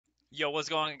Yo, what's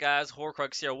going on, guys?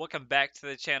 Hoarcrux here. Welcome back to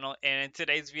the channel. And in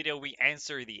today's video, we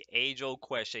answer the age-old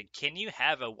question: can you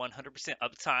have a 100%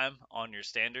 uptime on your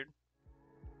standard?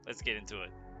 Let's get into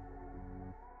it.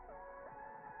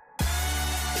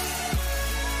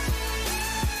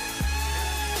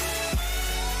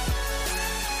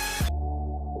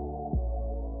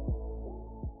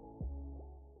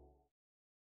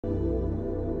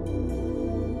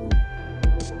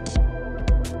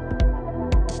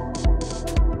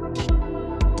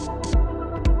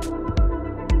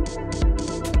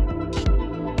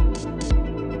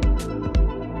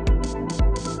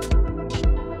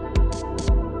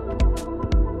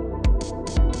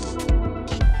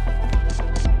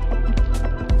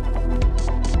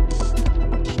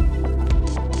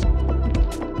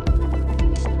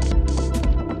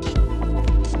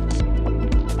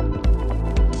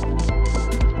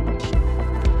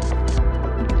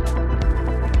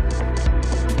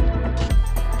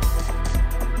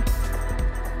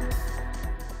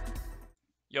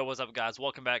 Yo, what's up, guys?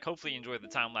 Welcome back. Hopefully you enjoyed the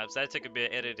time lapse. That took a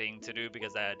bit of editing to do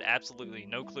because I had absolutely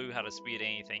no clue how to speed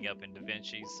anything up in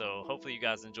DaVinci. So hopefully you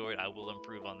guys enjoyed. I will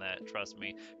improve on that, trust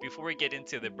me. Before we get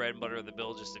into the bread and butter of the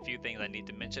build, just a few things I need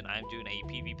to mention. I'm doing a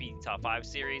PvP top 5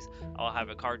 series. I'll have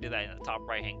a card to that in the top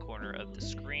right hand corner of the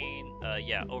screen.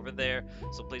 Yeah, over there.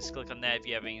 So please click on that if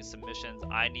you have any submissions.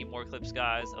 I need more clips,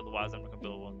 guys. Otherwise, I'm not going to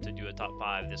be able to do a top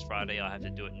 5 this Friday. I'll have to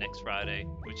do it next Friday,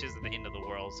 which isn't the end of the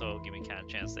world. So give me kind of a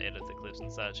chance to edit the clips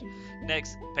and such.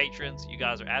 Next, patrons, you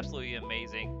guys are absolutely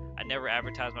amazing. I never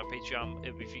advertise my Patreon.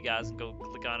 If you guys can go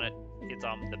click on it, it's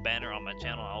on the banner on my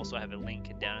channel. I also have a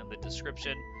link down in the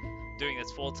description. Doing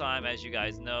this full time, as you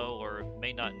guys know or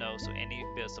may not know, so any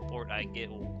bit of support I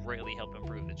get will greatly help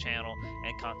improve the channel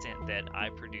and content that I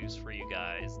produce for you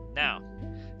guys. Now,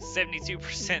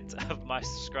 72% of my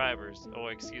subscribers,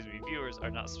 or excuse me, viewers, are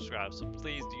not subscribed. So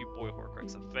please do your boy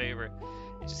Hoarcrux a favor.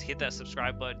 Just hit that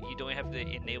subscribe button. You don't have to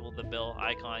enable the bell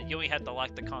icon. You only have to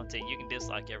like the content. You can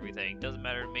dislike everything. Doesn't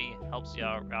matter to me. Helps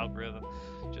your algorithm.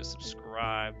 Just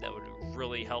subscribe. That would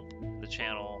really help the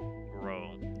channel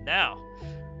grow. Now,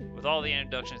 with all the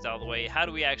introductions out of the way, how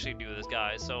do we actually do this,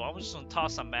 guys? So I'm just going to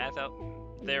toss some math out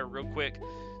there real quick.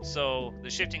 So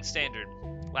the shifting standard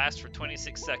lasts for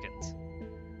 26 seconds.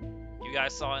 You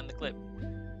guys saw in the clip,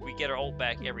 we get our ult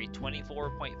back every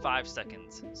 24.5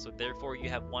 seconds. So therefore you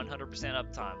have 100%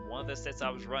 uptime. One of the sets I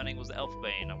was running was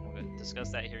Elfbane. I'm going to discuss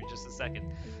that here in just a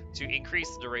second. To increase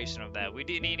the duration of that, we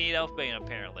didn't need Elfbane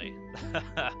apparently.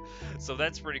 So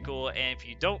that's pretty cool. And if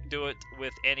you don't do it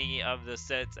with any of the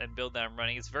sets and build that I'm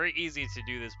running, it's very easy to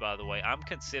do this, by the way. I'm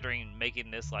considering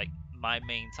making this like my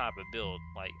main type of build.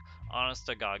 Like, honest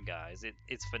to God, guys,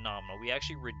 it's phenomenal. We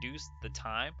actually reduced the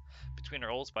time between our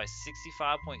ults by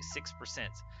 65.6%.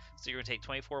 So you're going to take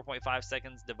 24.5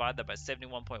 seconds, divide that by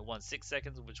 71.16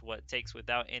 seconds, which what it takes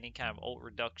without any kind of ult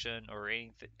reduction or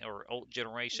anything, or ult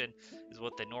generation, is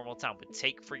what the normal time would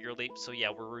take for your leap. So yeah,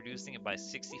 we're reducing it by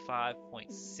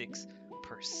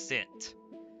 65.6%.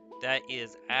 That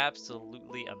is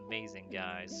absolutely amazing,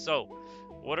 guys. So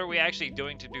what are we actually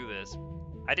doing to do this?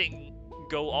 I didn't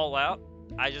go all out.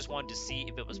 I just wanted to see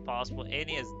if it was possible, and it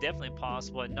is definitely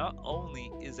possible. And not only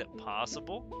is it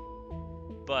possible,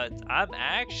 but I'm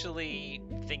actually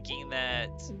thinking that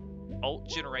ult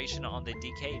generation on the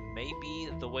DK may be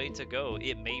the way to go.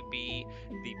 It may be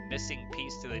the missing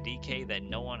piece to the DK that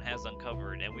no one has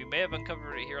uncovered, and we may have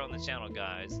uncovered it here on the channel,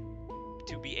 guys.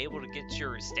 To be able to get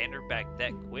your standard back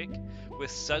that quick with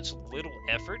such little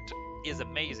effort is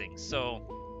amazing. So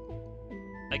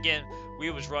again,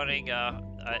 we was running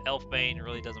Elfbane,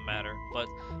 really doesn't matter, but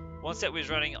one set we was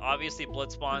running, obviously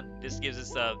Bloodspawn. This gives us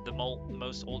the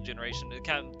most ult generation. It's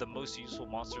kind of the most useful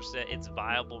monster set. It's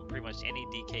viable in pretty much any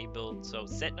DK build. So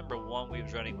set number 1 we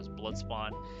was running was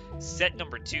Bloodspawn. Set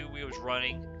number 2 we was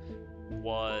running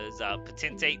was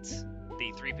Potentates.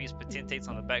 The 3-piece Potentates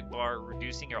on the back bar,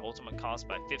 reducing our ultimate cost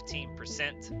by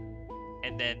 15%.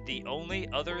 And then the only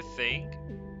other thing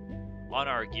on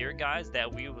our gear, guys,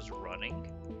 that we was running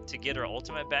to get our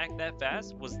ultimate back that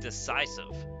fast was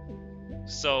Decisive.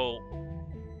 So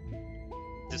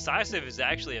Decisive is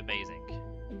actually amazing.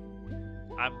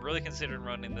 I'm really considering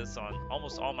running this on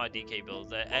almost all my DK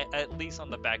builds, at least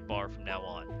on the back bar from now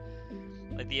on.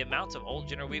 Like the amount of ult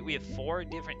generation, we have 4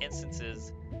 different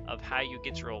instances of how you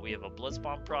get your ult. We have a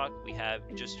Bloodspawn proc, we have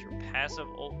just your passive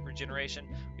ult regeneration,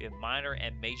 we have minor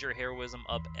and major heroism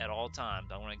up at all times.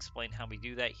 I want to explain how we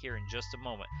do that here in just a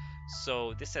moment.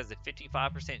 So this has a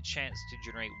 55% chance to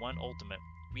generate 1 ultimate.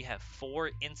 We have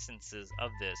 4 instances of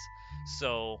this.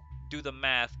 So do the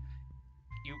math.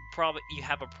 You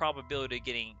have a probability of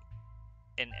getting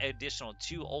an additional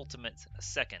 2 ultimates a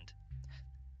second.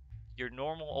 Your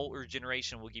normal ult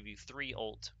regeneration will give you 3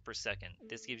 ult per second.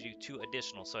 This gives you 2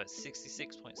 additional, so it's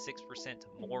 66.6%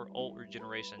 more ult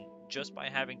regeneration just by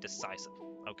having decisive.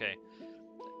 Okay,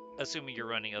 assuming you're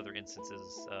running other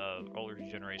instances of ult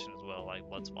regeneration as well, like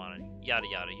blood spawn and yada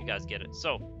yada. You guys get it.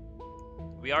 So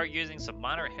we are using some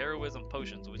minor heroism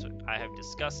potions, which I have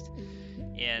discussed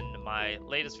in my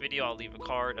latest video. I'll leave a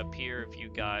card up here if you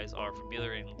guys are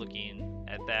familiar in looking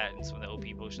at that and some of the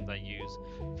OP potions I use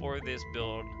for this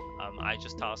build. I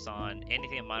just toss on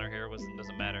anything in minor heroism,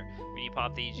 doesn't matter. When you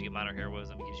pop these, you get minor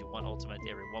heroism. It gives you 1 ultimate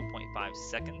every 1.5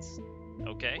 seconds.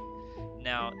 Okay?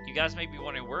 Now, you guys may be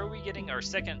wondering, where are we getting our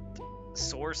second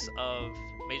source of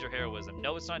major heroism?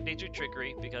 No, it's not Danger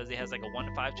Trickery, because it has like a 1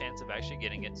 in 5 chance of actually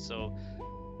getting it. So,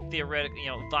 theoretically,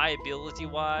 viability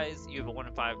wise, you have a 1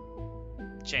 in 5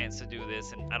 chance to do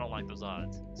this, and I don't like those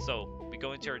odds. So we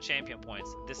go into our champion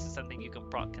points. This is something you can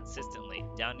proc consistently.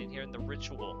 Down in here in the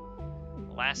ritual,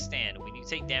 last stand, when you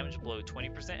take damage below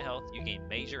 20% health, you gain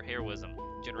major heroism,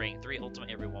 generating 3 ultimate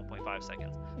every 1.5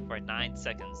 seconds. For 9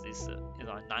 seconds, this is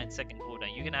on 9-second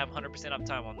cooldown. You can have 100%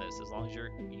 uptime on this as long as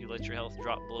you let your health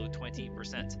drop below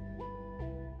 20%.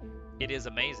 It is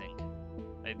amazing.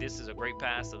 Like, this is a great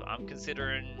passive. I'm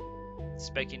considering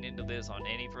specking into this on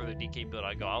any further DK build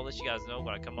I go. I'll let you guys know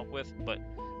what I come up with, but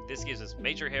this gives us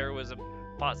major heroism.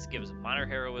 Pots gives us minor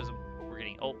heroism. We're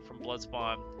getting ult from blood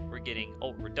spawn. We're getting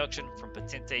ult reduction from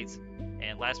potentates,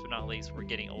 and last but not least, we're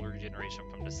getting ult regeneration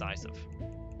from decisive.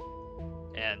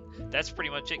 And that's pretty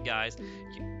much it, guys.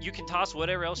 You can toss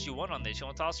whatever else you want on this. You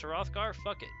want to toss Hrothgar?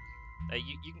 Fuck it.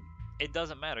 It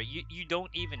doesn't matter. You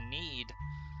don't even need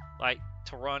like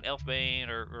to run Elfbane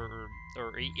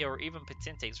or even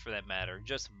potentates for that matter.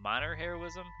 Just minor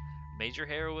heroism, major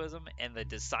heroism, and the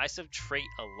decisive trait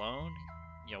alone,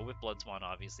 with blood spawn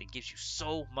obviously, gives you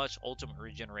so much ultimate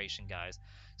regeneration, guys.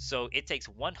 So it takes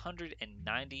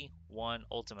 191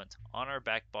 ultimate on our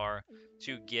back bar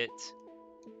to get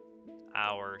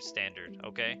our standard.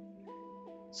 Okay,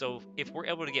 so if we're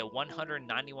able to get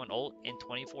 191 ult in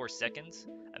 24 seconds,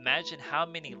 imagine how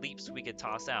many leaps we could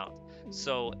toss out.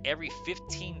 So every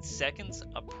 15 seconds,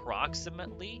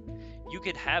 approximately, you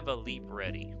could have a leap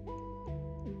ready.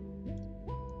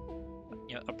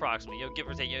 Approximately, give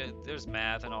or take. There's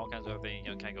math and all kinds of other things,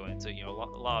 kind of go into,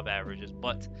 law of averages.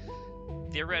 But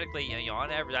theoretically, on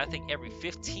average, I think every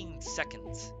 15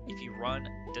 seconds, if you run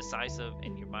decisive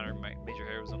and your minor major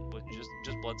heroism with just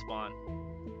blood spawn,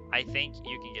 I think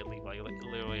you can get leap like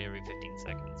literally every 15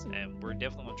 seconds, and we're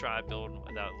definitely going to try building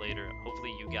that later.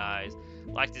 Hopefully you guys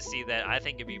like to see that. I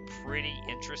think it'd be pretty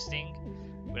interesting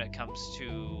when it comes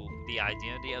to the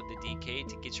identity of the DK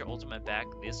to get your ultimate back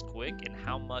this quick, and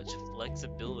how much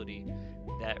flexibility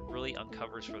that really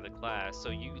uncovers for the class. So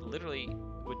you literally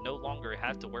would no longer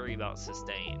have to worry about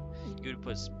sustain. You would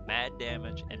put mad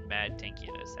damage and mad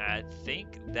tankiness. And I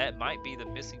think that might be the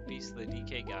missing piece of the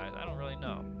DK, guys. I don't really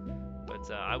know. But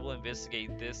I will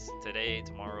investigate this today,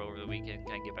 tomorrow, over the weekend,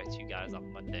 kind of get back to you guys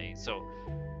on Monday. So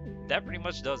that pretty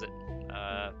much does it.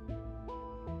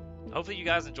 Hopefully you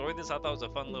guys enjoyed this. I thought it was a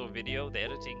fun little video. The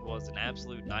editing was an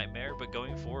absolute nightmare, but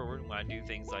going forward, when I do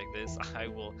things like this, I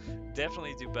will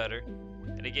definitely do better.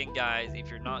 And again, guys, if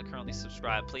you're not currently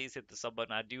subscribed, please hit the sub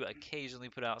button. I do occasionally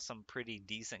put out some pretty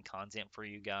decent content for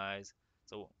you guys.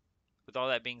 So with all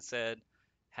that being said,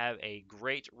 have a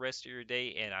great rest of your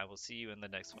day, and I will see you in the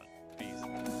next one. Peace.